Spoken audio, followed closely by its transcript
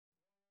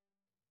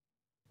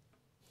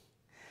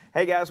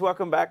Hey guys,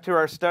 welcome back to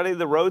our study,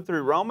 The Road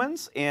Through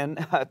Romans.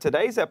 In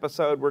today's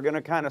episode, we're going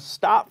to kind of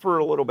stop for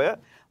a little bit.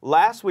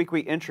 Last week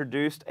we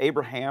introduced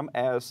Abraham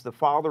as the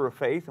father of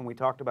faith, and we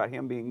talked about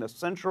him being the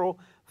central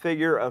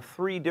figure of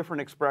three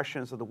different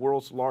expressions of the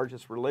world's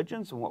largest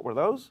religions. And what were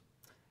those?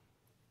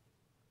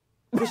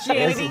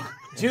 Christianity,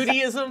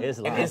 Judaism,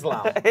 and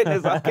Islam. It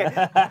is,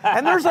 okay.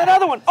 And there's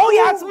another one. Oh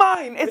yeah, it's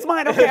mine. It's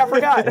mine. Okay, I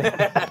forgot.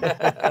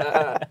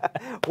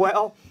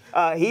 Well,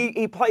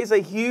 he plays a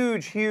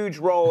huge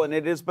role, and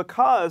it is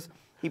because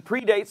he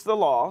predates the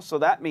law. So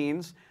that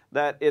means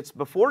that it's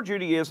before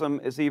Judaism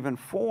is even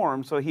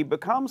formed. So he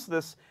becomes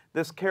this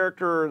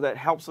character that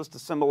helps us to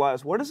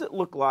symbolize what does it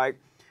look like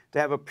to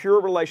have a pure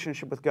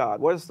relationship with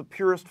God? What is the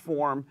purest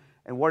form?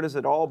 And what does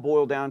it all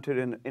boil down to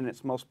in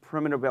its most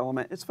primitive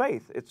element? It's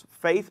faith.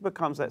 Faith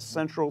becomes that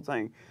central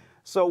thing.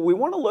 So we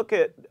want to look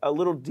at a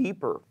little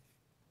deeper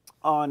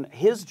on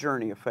his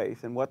journey of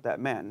faith and what that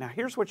meant. Now,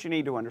 here's what you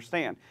need to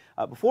understand.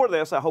 Before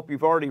this, I hope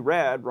you've already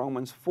read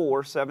Romans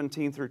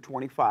 4:17 through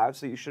 25.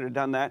 So you should have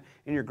done that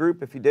in your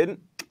group. If you didn't,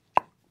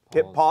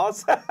 hit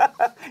pause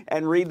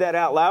and read that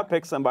out loud.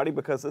 Pick somebody,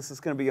 because this is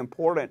going to be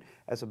important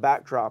as a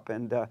backdrop.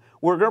 And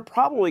we're going to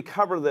probably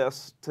cover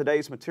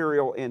today's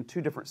material in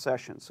two different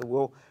sessions.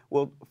 So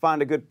we'll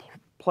find a good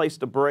place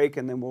to break,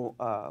 and then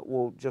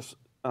we'll just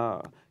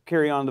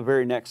carry on the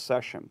very next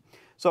session.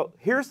 So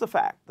here's the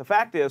fact. The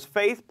fact is,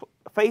 faith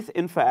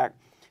in fact,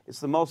 is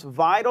the most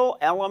vital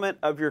element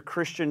of your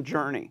Christian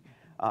journey,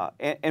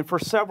 and for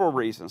several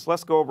reasons.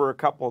 Let's go over a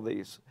couple of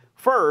these.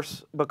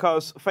 First,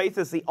 because faith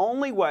is the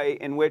only way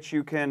in which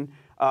you can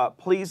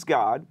please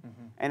God,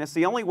 and it's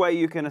the only way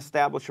you can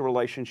establish a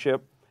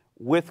relationship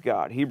with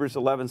God. Hebrews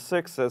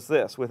 11:6 says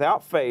this: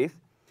 without faith,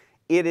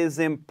 it is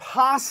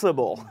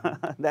impossible,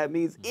 that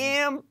means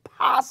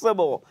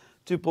impossible,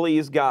 to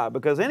please God,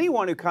 because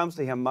anyone who comes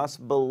to Him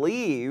must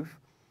believe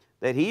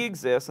that He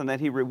exists and that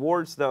He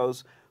rewards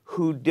those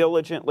who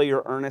diligently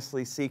or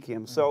earnestly seek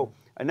Him. So,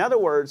 in other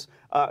words,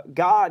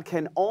 God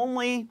can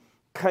only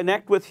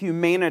connect with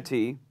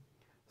humanity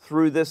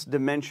through this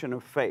dimension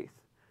of faith.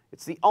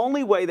 It's the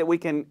only way that we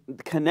can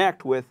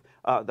connect with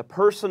the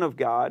person of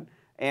God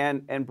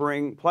and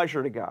bring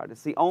pleasure to God.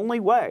 It's the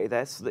only way.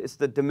 It's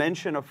the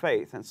dimension of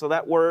faith. And so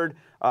that word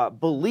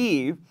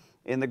believe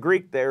in the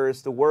Greek there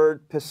is the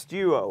word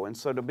pisteuo. And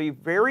so to be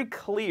very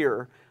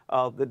clear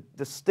of the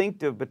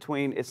distinctive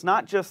between, it's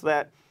not just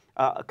that,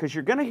 because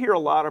you're going to hear a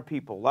lot of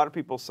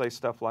people say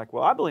stuff like,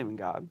 well, I believe in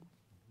God.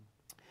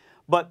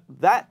 But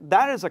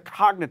that is a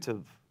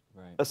cognitive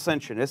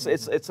ascension. It's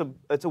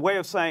a way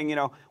of saying,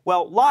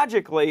 well,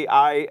 logically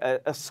I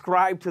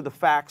ascribe to the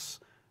facts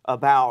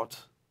about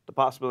the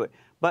possibility.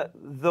 But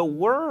the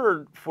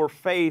word for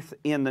faith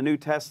in the New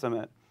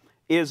Testament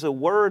is a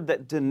word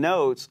that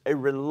denotes a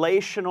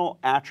relational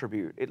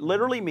attribute. It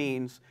literally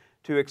means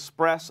to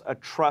express a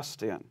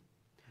trust in.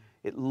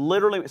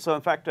 So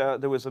in fact,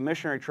 there was a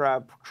missionary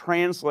tribe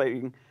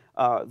translating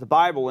the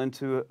Bible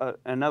into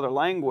another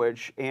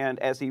language, and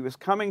as he was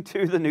coming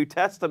to the New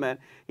Testament,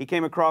 he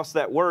came across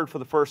that word for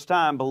the first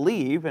time,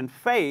 believe, and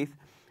faith,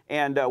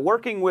 and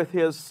working with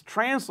his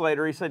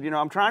translator, he said,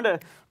 I'm trying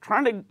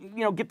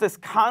to get this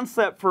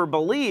concept for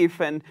belief,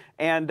 and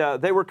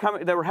they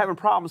were having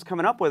problems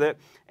coming up with it,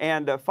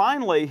 and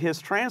finally his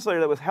translator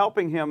that was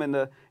helping him in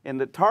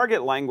the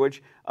target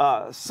language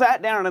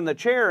sat down in the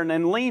chair and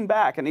then leaned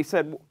back, and he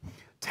said,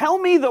 tell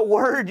me the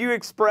word you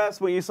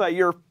express when you say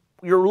you're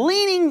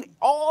leaning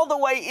all the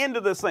way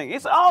into this thing. He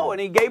said, and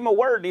he gave him a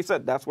word, and he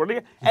said, that's what it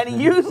is. And he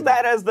used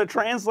that as the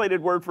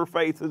translated word for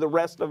faith through the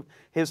rest of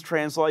his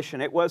translation.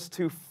 It was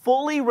to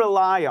fully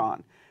rely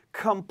on,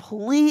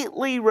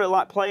 completely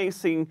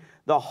placing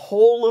the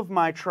whole of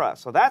my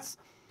trust. So that's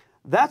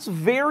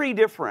very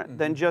different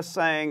than just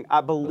saying,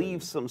 I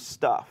believe some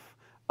stuff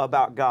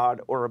about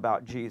God or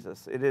about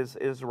Jesus. It is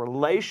a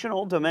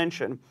relational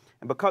dimension,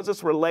 and because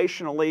it's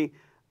relationally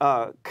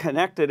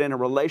connected in a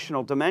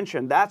relational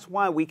dimension, that's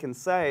why we can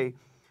say,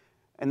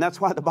 and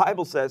that's why the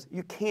Bible says,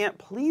 you can't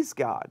please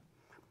God.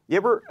 You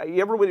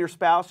ever with your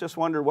spouse just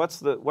wonder what's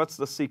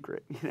the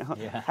secret?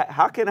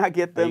 How can I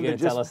get them to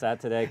just tell us that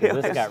today?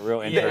 Because this got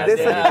real interesting.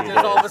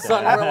 Just all of a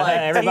sudden we're like,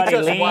 everybody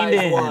leaned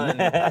in.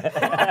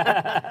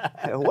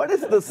 What is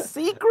the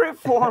secret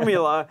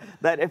formula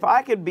that if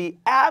I could be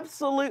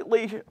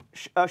absolutely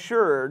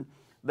assured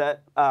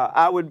that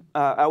I would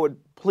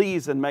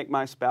please and make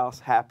my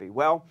spouse happy?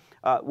 Well,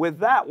 with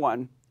that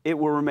one, it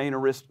will remain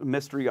a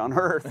mystery on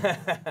earth.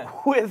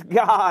 With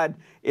God,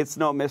 it's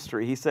no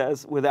mystery. He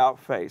says, without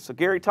faith. So,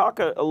 Gary, talk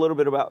a little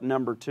bit about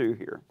number 2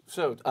 here.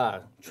 So,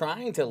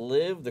 trying to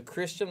live the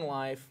Christian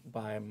life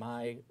by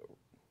my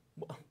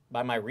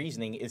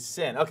reasoning is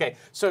sin. Okay,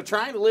 so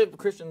trying to live the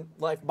Christian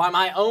life by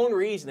my own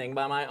reasoning,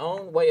 by my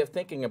own way of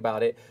thinking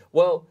about it,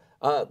 well,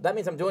 that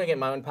means I'm doing it in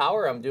my own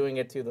power. I'm doing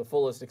it to the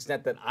fullest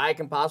extent that I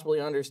can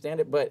possibly understand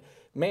it. But,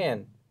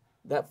 man,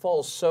 that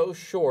falls so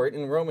short.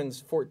 In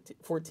Romans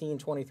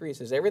 14:23, it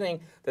says, everything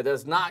that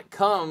does not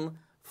come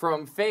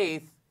from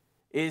faith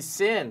is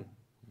sin.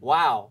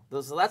 Wow.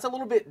 So that's a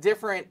little bit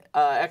different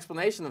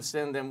explanation of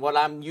sin than what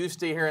I'm used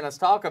to hearing us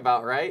talk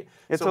about, right?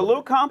 It's a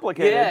little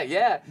complicated. Yeah,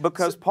 yeah.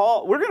 Because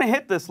Paul, we're going to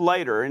hit this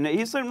later, and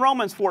he's in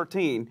Romans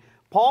 14.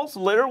 Paul's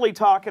literally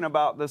talking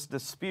about this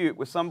dispute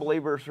with some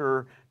believers who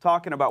are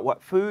talking about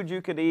what food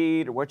you could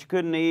eat or what you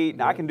couldn't eat,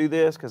 and I can do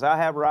this because I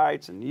have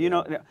rights, and you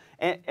know,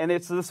 and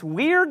it's this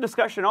weird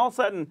discussion. All of a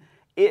sudden,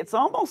 it's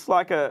almost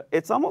like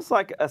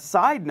a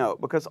side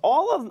note, because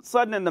all of a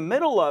sudden in the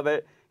middle of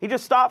it, he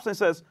just stops and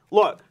says,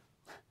 "Look,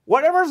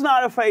 whatever's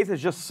not of faith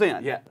is just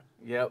sin." Yeah.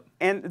 Yep.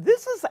 And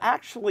this is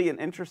actually an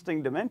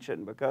interesting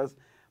dimension, because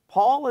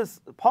Paul's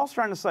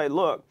trying to say,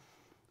 look,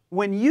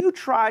 when you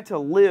try to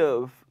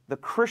live the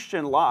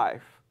Christian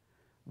life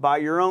by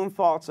your own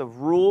thoughts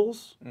of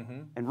rules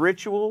and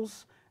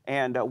rituals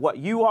and what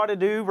you ought to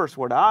do versus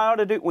what I ought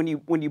to do, when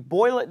you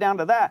boil it down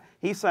to that,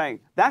 he's saying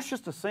that's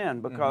just a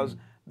sin, because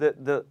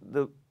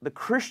the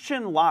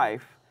Christian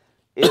life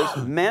is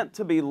meant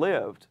to be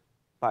lived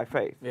by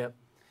faith. Yep.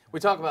 We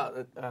talk about,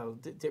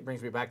 it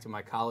brings me back to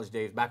my college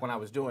days, back when I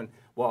was doing,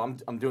 well,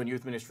 I'm doing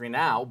youth ministry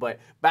now, but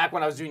back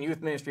when I was doing youth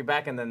ministry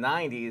back in the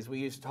 90s, we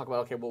used to talk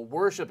about, okay, well,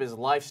 worship is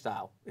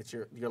lifestyle. It's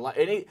your life.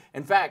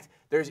 In fact,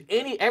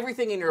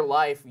 everything in your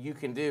life you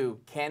can do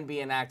can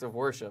be an act of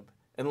worship,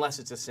 unless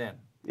it's a sin.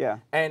 Yeah.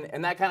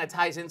 And that kind of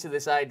ties into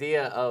this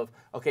idea of,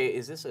 okay,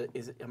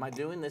 am I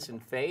doing this in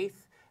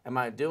faith? Am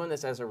I doing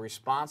this as a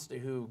response to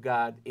who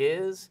God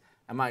is?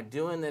 Am I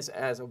doing this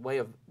as a way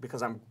of,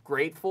 because I'm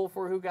grateful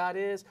for who God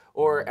is?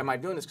 Or am I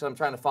doing this because I'm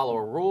trying to follow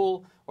a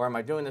rule? Or am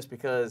I doing this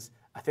because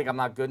I think I'm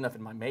not good enough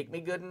and it might make me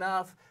good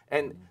enough?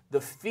 And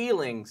the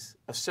feelings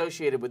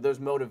associated with those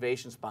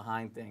motivations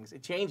behind things,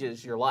 it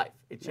changes your life.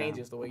 It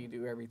changes the way you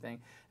do everything.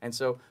 And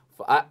so,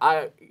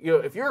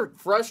 if you're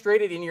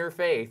frustrated in your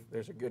faith,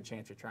 there's a good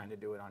chance you're trying to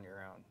do it on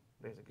your own.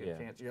 There's a good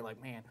chance you're like,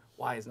 man,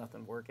 why is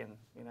nothing working?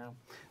 You know.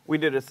 We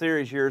did a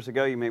series years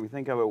ago. You made me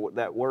think of it.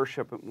 That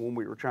worship, when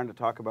we were trying to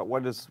talk about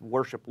what does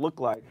worship look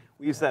like,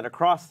 we used that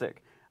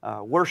acrostic,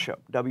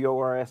 worship,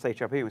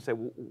 W-O-R-S-H-I-P. We say,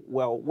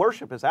 well,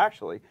 worship is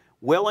actually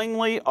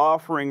willingly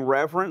offering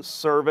reverence,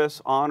 service,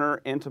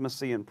 honor,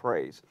 intimacy, and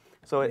praise.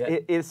 So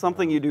it is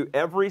something you do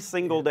every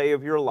single day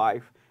of your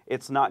life.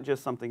 It's not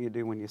just something you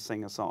do when you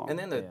sing a song. And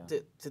then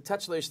to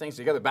touch those things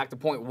together, back to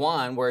point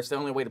one, where it's the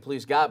only way to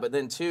please God, but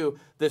then two,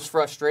 this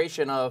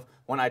frustration of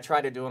when I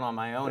try to do it on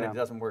my own and it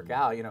doesn't work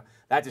out,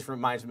 that just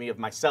reminds me of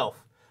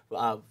myself.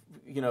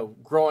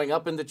 Growing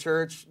up in the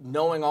church,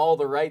 knowing all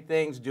the right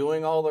things,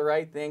 doing all the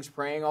right things,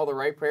 praying all the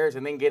right prayers,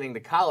 and then getting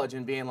to college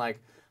and being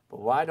like,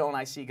 but why don't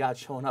I see God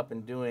showing up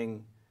and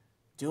doing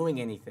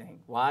anything?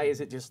 Why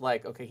is it just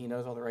like, okay, he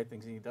knows all the right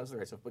things and he does the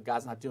right stuff, but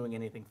God's not doing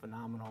anything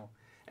phenomenal?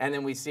 And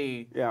then we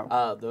see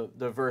the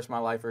verse, my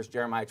life verse,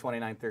 Jeremiah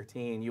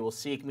 29:13. You will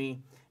seek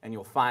me and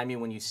you'll find me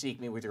when you seek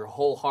me with your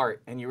whole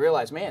heart. And you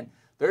realize, man,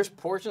 there's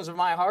portions of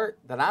my heart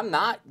that I'm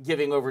not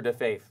giving over to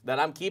faith, that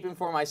I'm keeping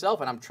for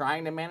myself, and I'm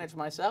trying to manage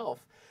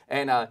myself.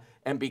 And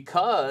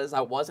because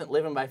I wasn't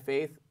living by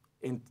faith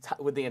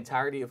with the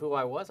entirety of who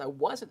I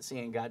wasn't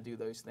seeing God do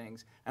those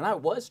things, and I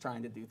was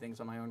trying to do things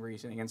on my own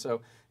reasoning, and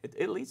so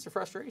it leads to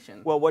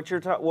frustration. Well, what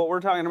we're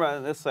talking about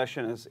in this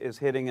session is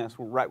hitting us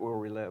right where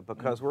we live,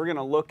 because we're going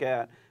to look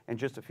at, in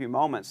just a few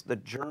moments, the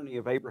journey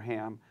of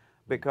Abraham,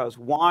 because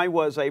why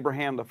was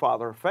Abraham the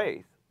father of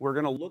faith? We're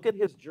going to look at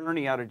his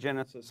journey out of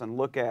Genesis and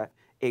look at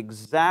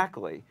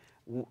exactly,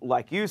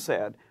 like you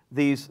said,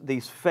 these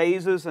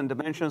phases and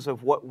dimensions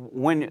of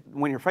when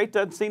your faith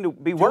doesn't seem to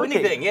be working.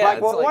 Anything, yeah.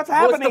 Like, what's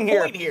happening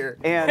here? Point here?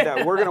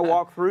 And we're going to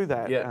walk through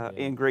that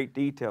in great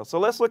detail. So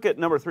let's look at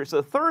number 3. So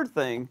the third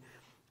thing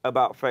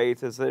about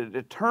faith is that it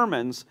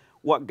determines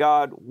what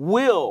God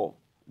will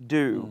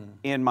do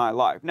in my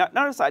life. Now,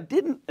 notice I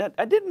didn't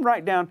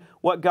write down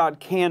what God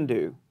can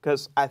do,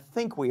 because I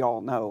think we all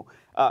know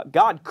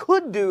God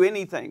could do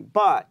anything,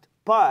 but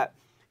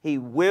He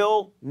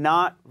will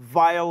not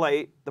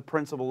violate the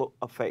principle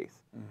of faith.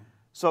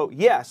 So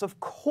yes, of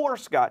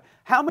course, God.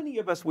 How many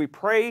of us, we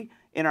pray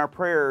in our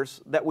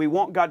prayers that we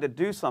want God to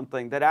do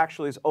something that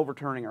actually is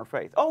overturning our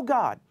faith? Oh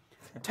God,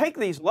 take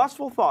these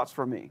lustful thoughts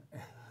from me.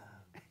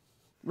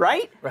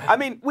 Right? I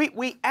mean,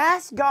 we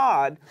ask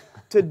God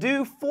to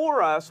do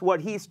for us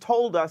what He's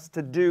told us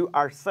to do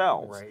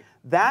ourselves. Right.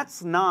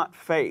 That's not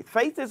faith.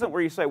 Faith isn't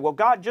where you say, well,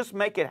 God, just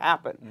make it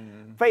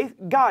happen. Faith,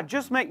 God,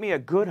 just make me a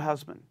good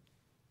husband.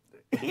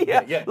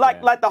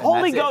 Like the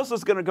Holy Ghost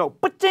is going to go,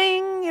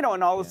 ba-ding, and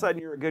all of a sudden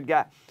you're a good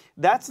guy.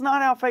 That's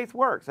not how faith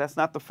works. That's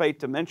not the faith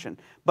dimension.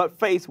 But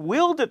faith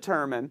will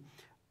determine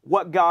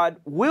what God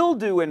will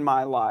do in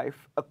my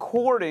life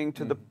according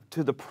to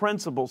the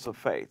principles of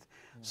faith.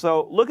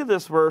 So look at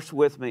this verse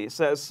with me. It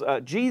says,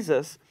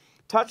 Jesus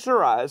touched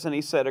their eyes and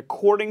He said,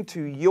 according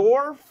to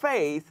your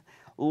faith,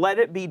 let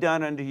it be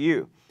done unto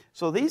you.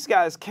 So these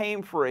guys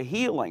came for a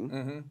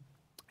healing.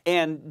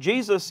 And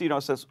Jesus,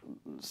 says,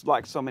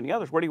 like so many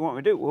others, what do you want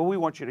me to do? Well, we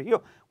want you to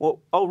heal.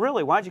 Well, oh,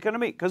 really? Why'd you come to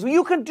me? Because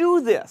you can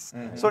do this.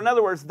 So in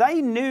other words,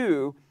 they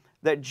knew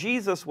that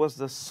Jesus was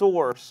the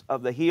source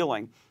of the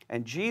healing.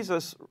 And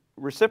Jesus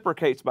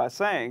reciprocates by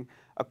saying,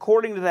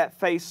 according to that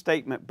faith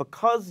statement,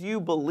 because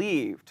you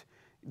believed,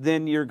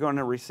 then you're going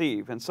to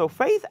receive. And so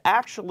faith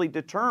actually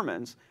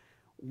determines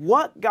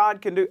what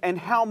God can do and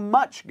how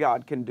much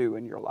God can do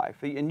in your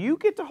life. And you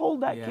get to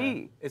hold that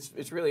key.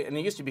 It's really, and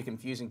it used to be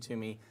confusing to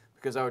me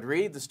because I would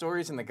read the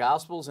stories in the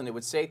Gospels and it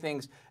would say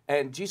things,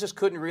 and Jesus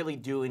couldn't really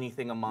do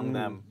anything among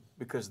them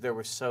because there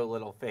was so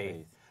little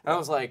faith. And I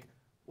was like,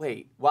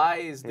 wait, why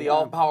is the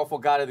all-powerful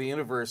God of the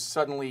universe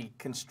suddenly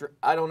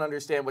I don't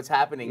understand what's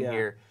happening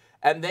here.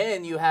 And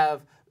then you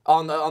have,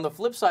 on the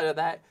flip side of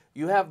that,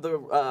 you have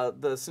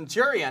the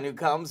centurion who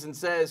comes and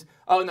says,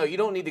 oh, no, you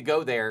don't need to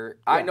go there.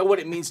 I know what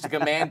it means to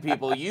command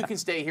people. You can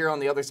stay here on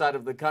the other side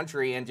of the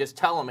country and just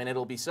tell them and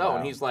it'll be so. Wow.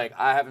 And he's like,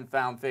 I haven't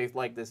found faith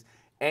like this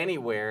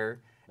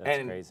anywhere.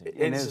 That's crazy.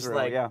 It's just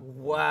like,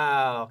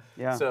 wow.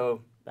 Yeah.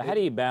 So, but how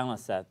do you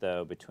balance that,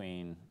 though,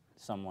 between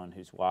someone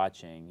who's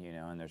watching,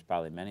 and there's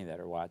probably many that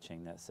are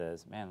watching that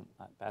says, man,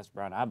 Pastor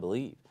Brian, I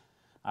believe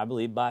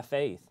by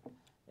faith.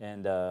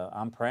 And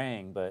I'm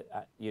praying, but,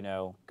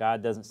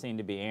 God doesn't seem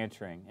to be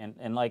answering.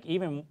 And like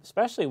even,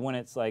 especially when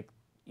it's like,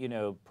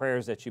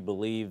 prayers that you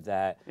believe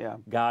that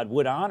God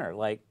would honor.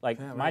 Like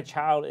my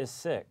child is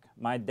sick.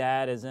 My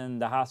dad is in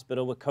the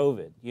hospital with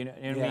COVID. You know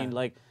what I mean?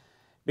 Like,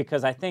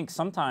 because I think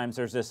sometimes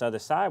there's this other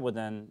side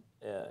within,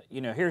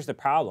 here's the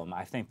problem.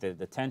 I think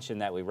the tension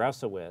that we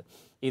wrestle with,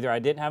 either I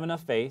didn't have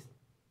enough faith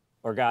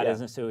or God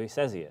isn't who he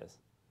says he is.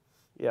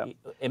 Yeah.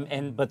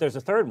 But there's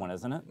a third one,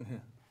 isn't it?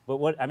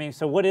 But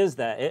so what is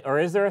that? Or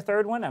is there a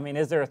third one? I mean,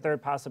 is there a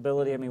third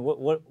possibility? I mean,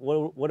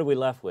 what are we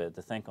left with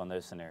to think on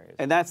those scenarios?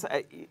 And that's,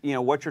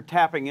 what you're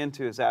tapping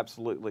into is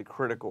absolutely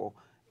critical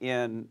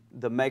in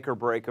the make or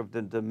break of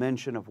the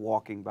dimension of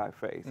walking by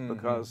faith,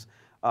 because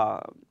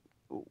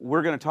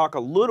we're going to talk a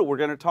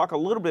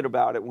little bit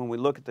about it when we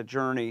look at the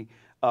journey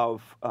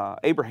of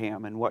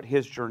Abraham and what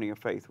his journey of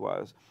faith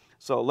was.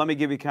 So let me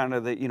give you kind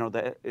of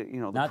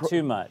not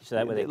too much.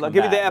 That way I'll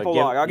give you the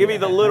epilogue. I'll give you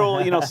the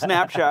little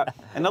snapshot.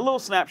 And the little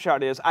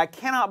snapshot is, I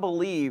cannot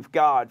believe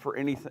God for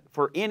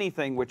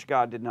anything which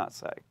God did not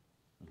say.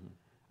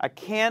 I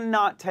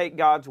cannot take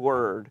God's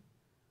word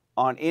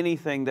on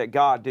anything that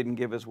God didn't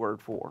give his word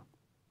for.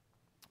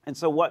 And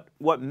so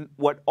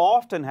what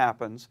often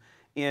happens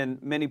in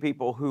many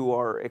people who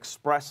are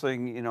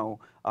expressing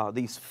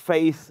these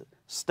faith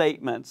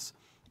statements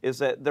is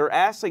that they're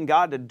asking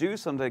God to do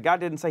something that God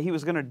didn't say he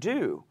was going to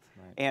do.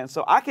 Right. And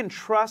so I can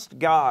trust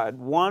God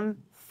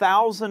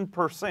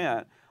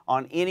 1,000%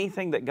 on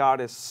anything that God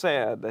has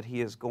said that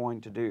he is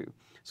going to do.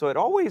 So it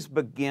always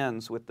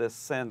begins with this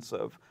sense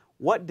of,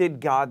 what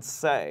did God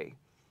say?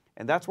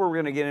 And that's where we're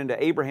going to get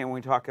into Abraham when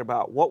we talk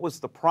about what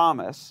was the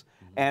promise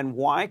and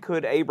why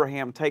could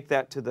Abraham take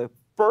that to the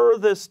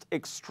furthest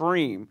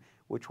extreme,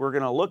 which we're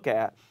going to look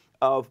at,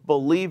 of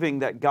believing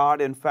that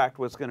God, in fact,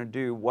 was going to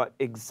do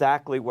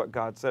exactly what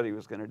God said he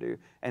was going to do,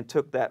 and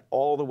took that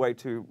all the way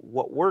to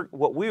what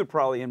we would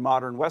probably in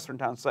modern Western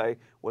towns say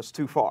was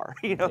too far.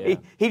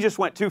 He just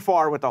went too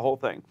far with the whole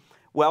thing.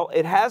 Well,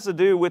 it has to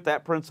do with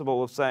that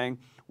principle of saying,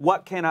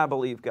 what can I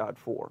believe God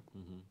for?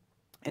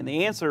 And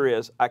the answer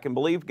is, I can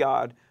believe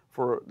God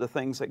for the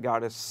things that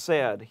God has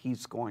said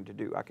he's going to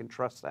do. I can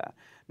trust that.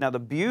 Now, the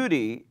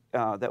beauty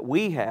that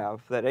we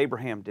have that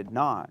Abraham did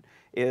not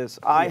is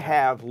I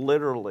have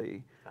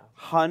literally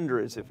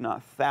hundreds, if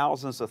not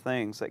thousands of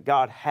things that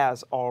God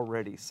has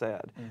already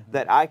said,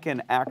 that I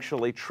can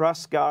actually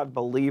trust God,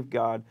 believe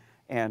God,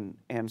 and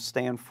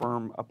stand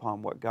firm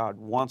upon what God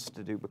wants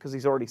to do, because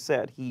he's already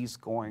said he's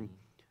going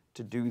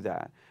to do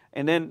that.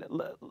 And then,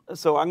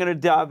 so I'm going to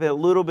dive a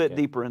little bit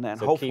deeper in that.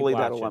 So hopefully keep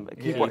that'll watching.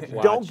 limit. Keep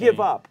watching. Don't give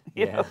up.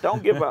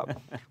 Don't give up.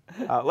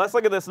 Let's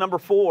look at this number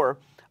 4.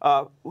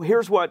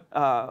 Here's what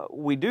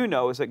we do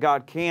know is that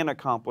God can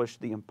accomplish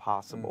the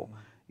impossible.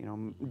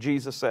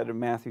 Jesus said in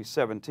Matthew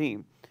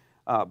 17,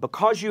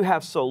 because you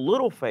have so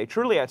little faith,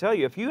 truly I tell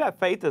you, if you have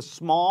faith as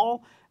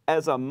small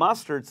as a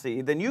mustard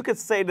seed, then you could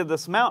say to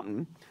this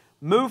mountain,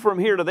 move from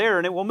here to there,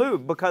 and it will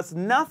move, because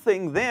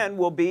nothing then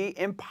will be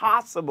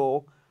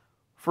impossible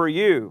for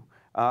you.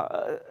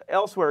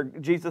 Elsewhere,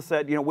 Jesus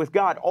said, with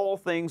God, all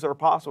things are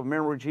possible.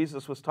 Remember where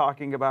Jesus was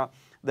talking about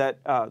that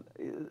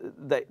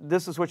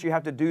this is what you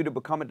have to do to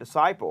become a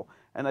disciple.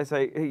 And they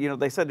say,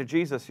 they said to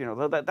Jesus,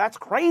 that's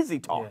crazy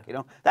talk,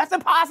 that's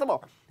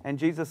impossible. And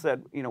Jesus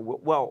said,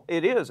 well,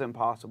 it is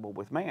impossible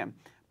with man,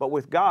 but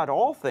with God,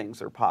 all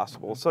things are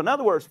possible. So in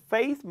other words,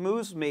 faith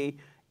moves me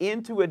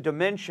into a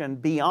dimension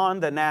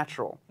beyond the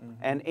natural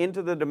and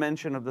into the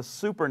dimension of the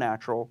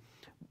supernatural,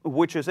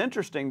 which is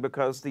interesting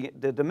because the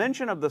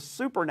dimension of the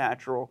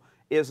supernatural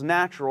is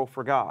natural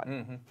for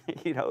God.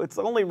 It's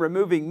only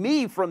removing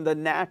me from the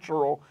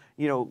natural,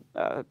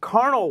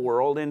 carnal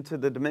world into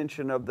the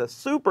dimension of the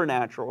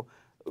supernatural,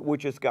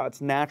 which is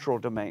God's natural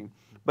domain.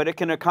 But it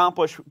can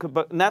accomplish,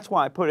 and that's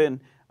why I put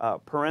in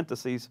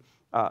parentheses,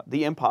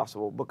 the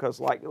impossible, because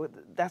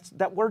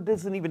that word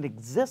doesn't even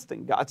exist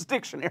in God's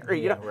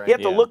dictionary. You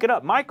have to look it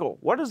up. Michael,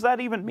 what does that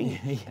even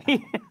mean?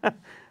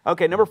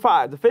 Okay, number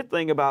 5, the 5th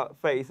thing about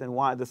faith and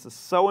why this is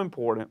so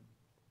important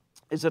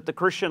is that the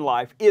Christian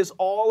life is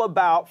all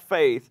about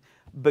faith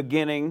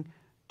beginning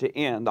to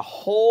end. The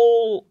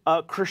whole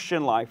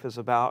Christian life is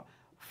about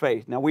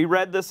faith. Now, we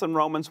read this in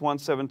Romans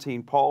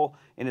 1:17. Paul,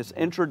 in his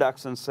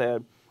introduction,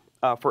 said,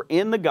 for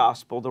in the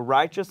gospel, the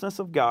righteousness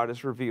of God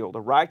is revealed,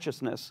 a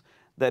righteousness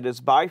that is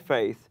by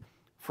faith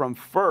from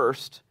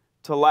first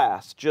to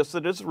last. Just as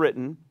it is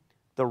written,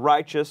 the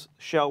righteous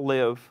shall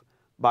live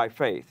by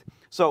faith.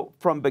 So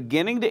from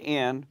beginning to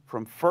end,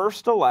 from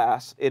first to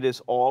last, it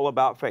is all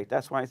about faith.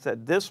 That's why I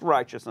said this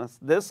righteousness,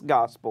 this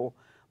gospel,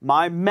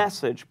 my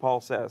message,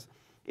 Paul says,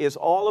 is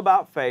all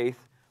about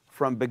faith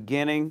from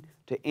beginning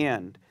to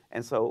end.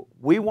 And so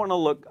we want to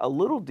look a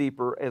little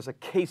deeper as a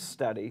case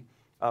study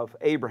of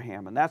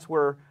Abraham. And that's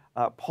where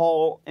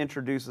Paul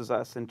introduces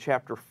us in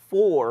chapter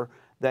 4,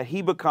 that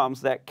he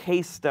becomes that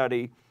case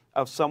study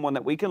of someone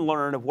that we can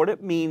learn of what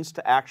it means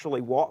to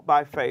actually walk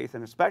by faith,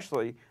 and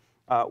especially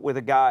with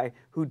a guy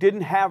who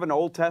didn't have an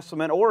Old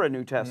Testament or a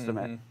New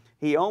Testament.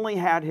 He only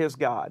had his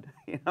God,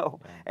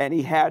 and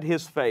he had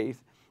his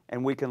faith,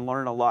 and we can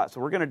learn a lot.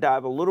 So we're going to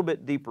dive a little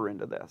bit deeper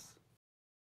into this.